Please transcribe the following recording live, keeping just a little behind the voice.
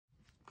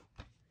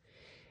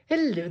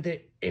Hello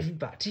there,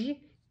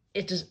 everybody.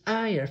 It is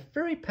I, your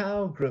furry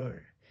pal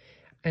Grover,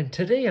 and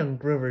today on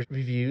Grover's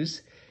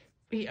Reviews,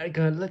 we're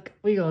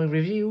gonna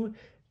review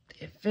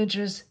the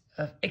Adventures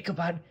of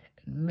Ichabod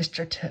and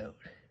Mr. Toad.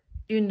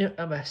 You know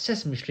I'm a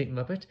Sesame Street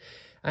Muppet.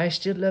 I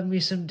still love me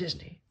some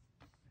Disney.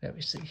 Let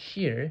me see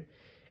here.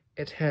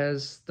 It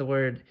has the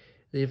word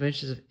The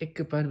Adventures of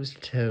Ichabod and Mr.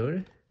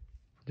 Toad.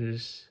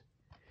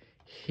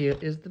 Here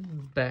is the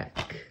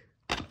back.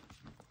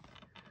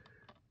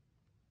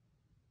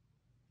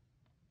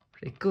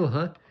 Pretty cool,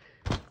 huh?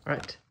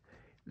 Alright,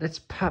 let's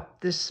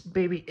pop this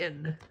baby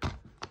in.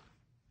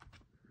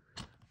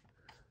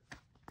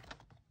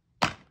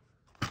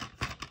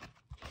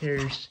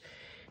 Here's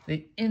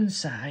the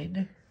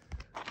inside.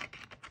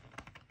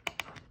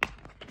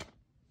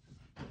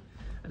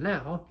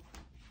 Now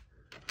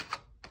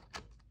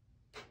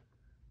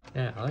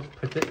let's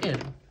put it in.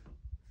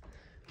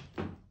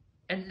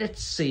 And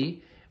let's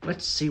see what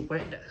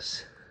it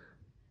does.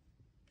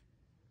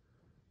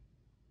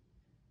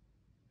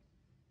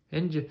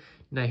 And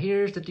now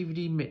here's the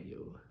DVD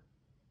menu.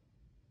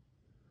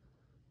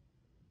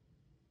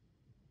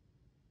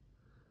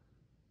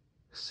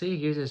 See,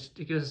 it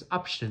gives us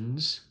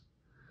options.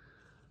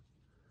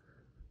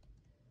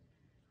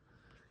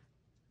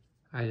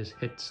 I just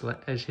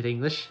hit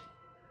English.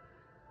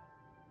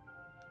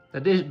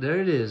 There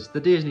it is,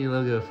 the Disney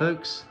logo,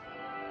 folks.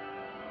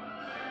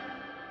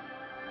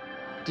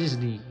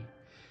 Disney.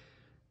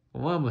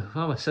 Well,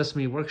 I'm a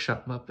Sesame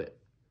Workshop Muppet.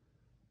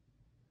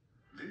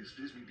 This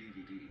Disney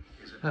DVD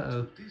is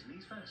Uh-oh.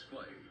 Disney's Fast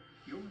Play.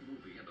 Your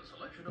movie and a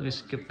selection Let me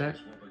skip that.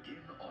 will begin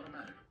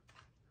automatically.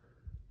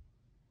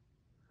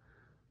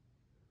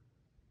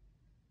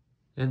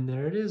 And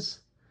there it is.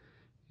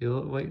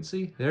 You'll wait and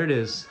see. There it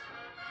is.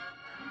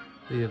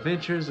 The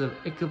Adventures of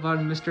Ichabod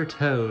and Mr.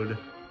 Toad.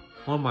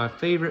 One of my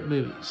favorite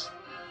movies.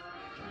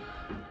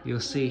 You'll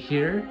see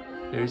here,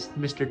 there's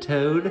Mr.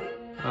 Toad,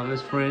 all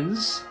his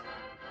friends.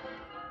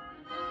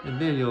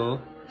 And then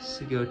you'll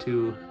go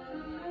to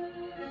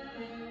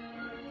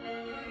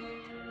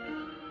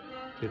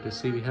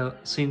the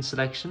scene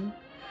selection.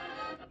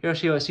 Here I'll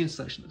show you what scene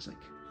selection looks like.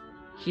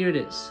 Here it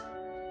is.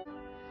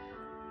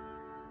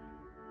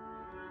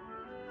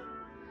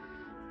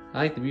 I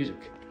like the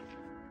music.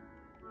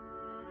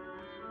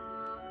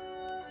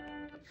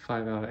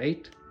 5 out of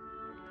 8.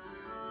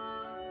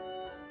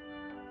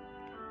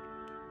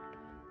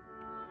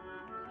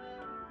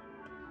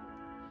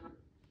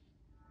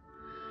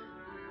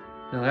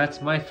 Now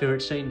that's my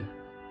favorite scene.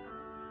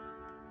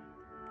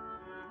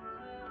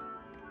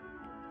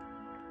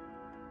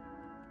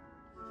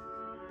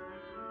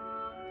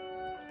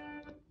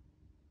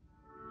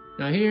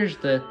 Now here's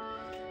the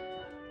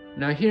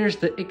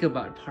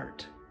Ichabod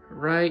part,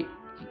 right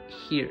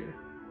here.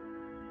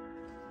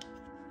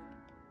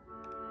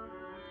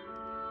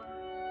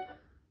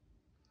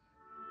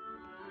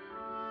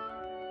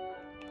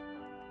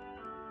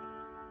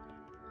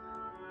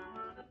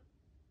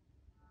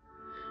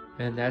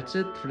 And that's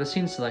it for the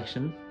scene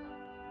selection.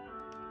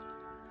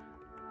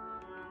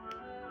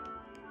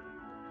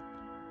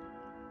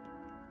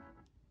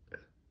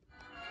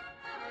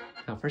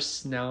 Now for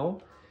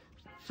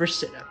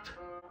setup.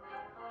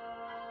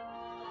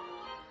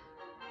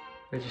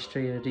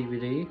 Registry a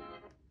DVD.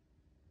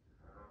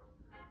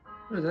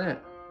 What is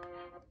that?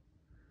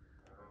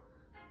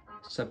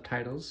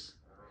 Subtitles.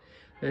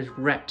 There's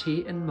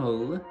Ratty and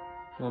Mole,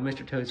 well,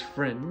 Mr. Toad's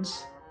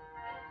friends.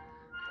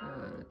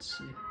 Let's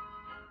see.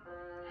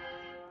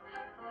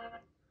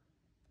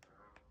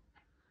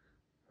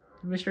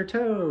 Mr.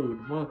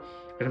 Toad, well,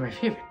 one of my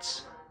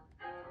favorites.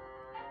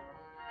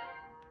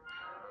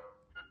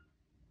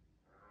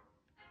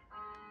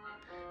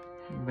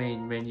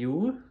 Main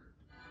menu.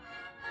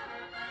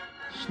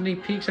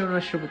 Sneak peeks, I'm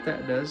not sure what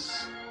that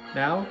does.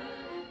 Now,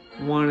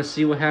 want to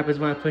see what happens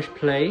when I push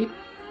play?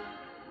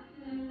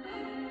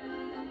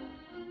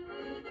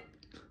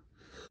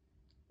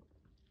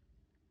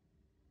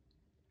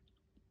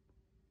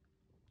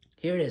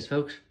 Here it is,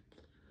 folks.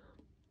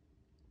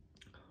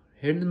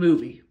 Here in the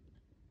movie.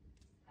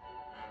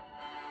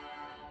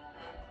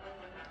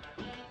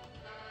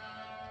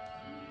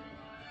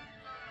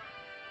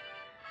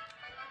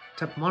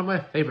 It's one of my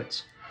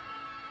favorites.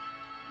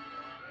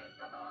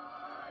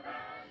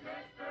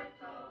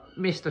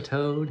 Mr.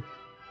 Toad.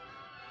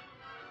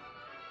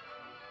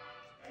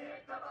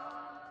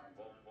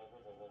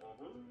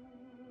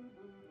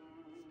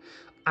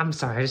 I'm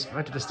sorry, I just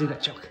wanted to do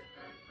that joke.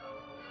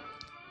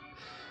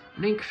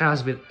 Ning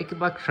Crosby,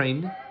 Ichabod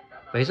Crane,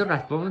 Basil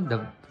Rathbone,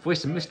 the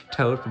voice of Mr.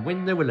 Toad from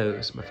When There Were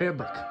Lows, my favorite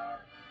book.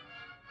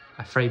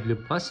 Afraid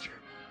Blue Monster.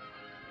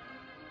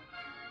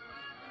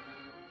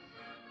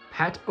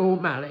 Pat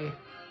O'Malley.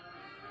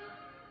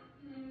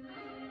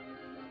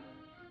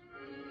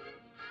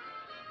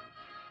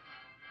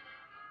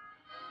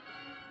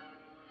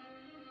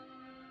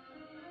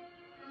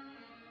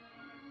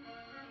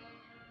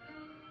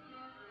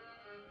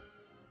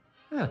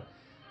 Huh.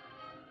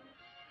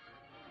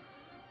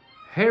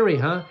 Harry,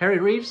 huh? Harry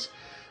Reeves?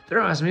 That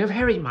reminds me of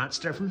Harry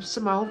Monster from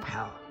Small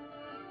Pal.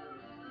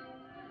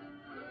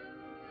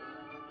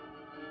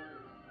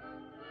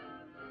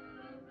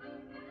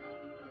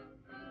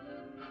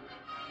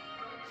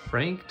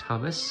 Frank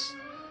Thomas,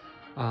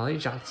 Ollie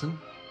Johnson.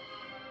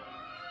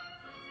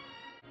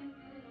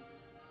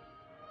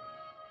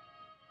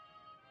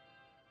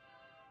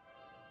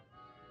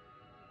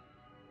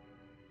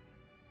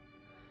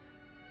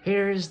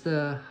 Here's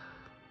the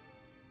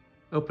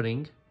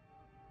opening.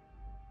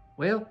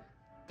 Well,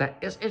 that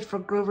is it for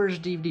Grover's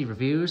DVD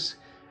reviews.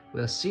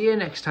 We'll see you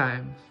next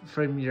time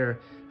from your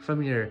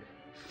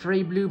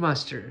free blue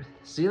monster.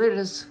 See you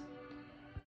later.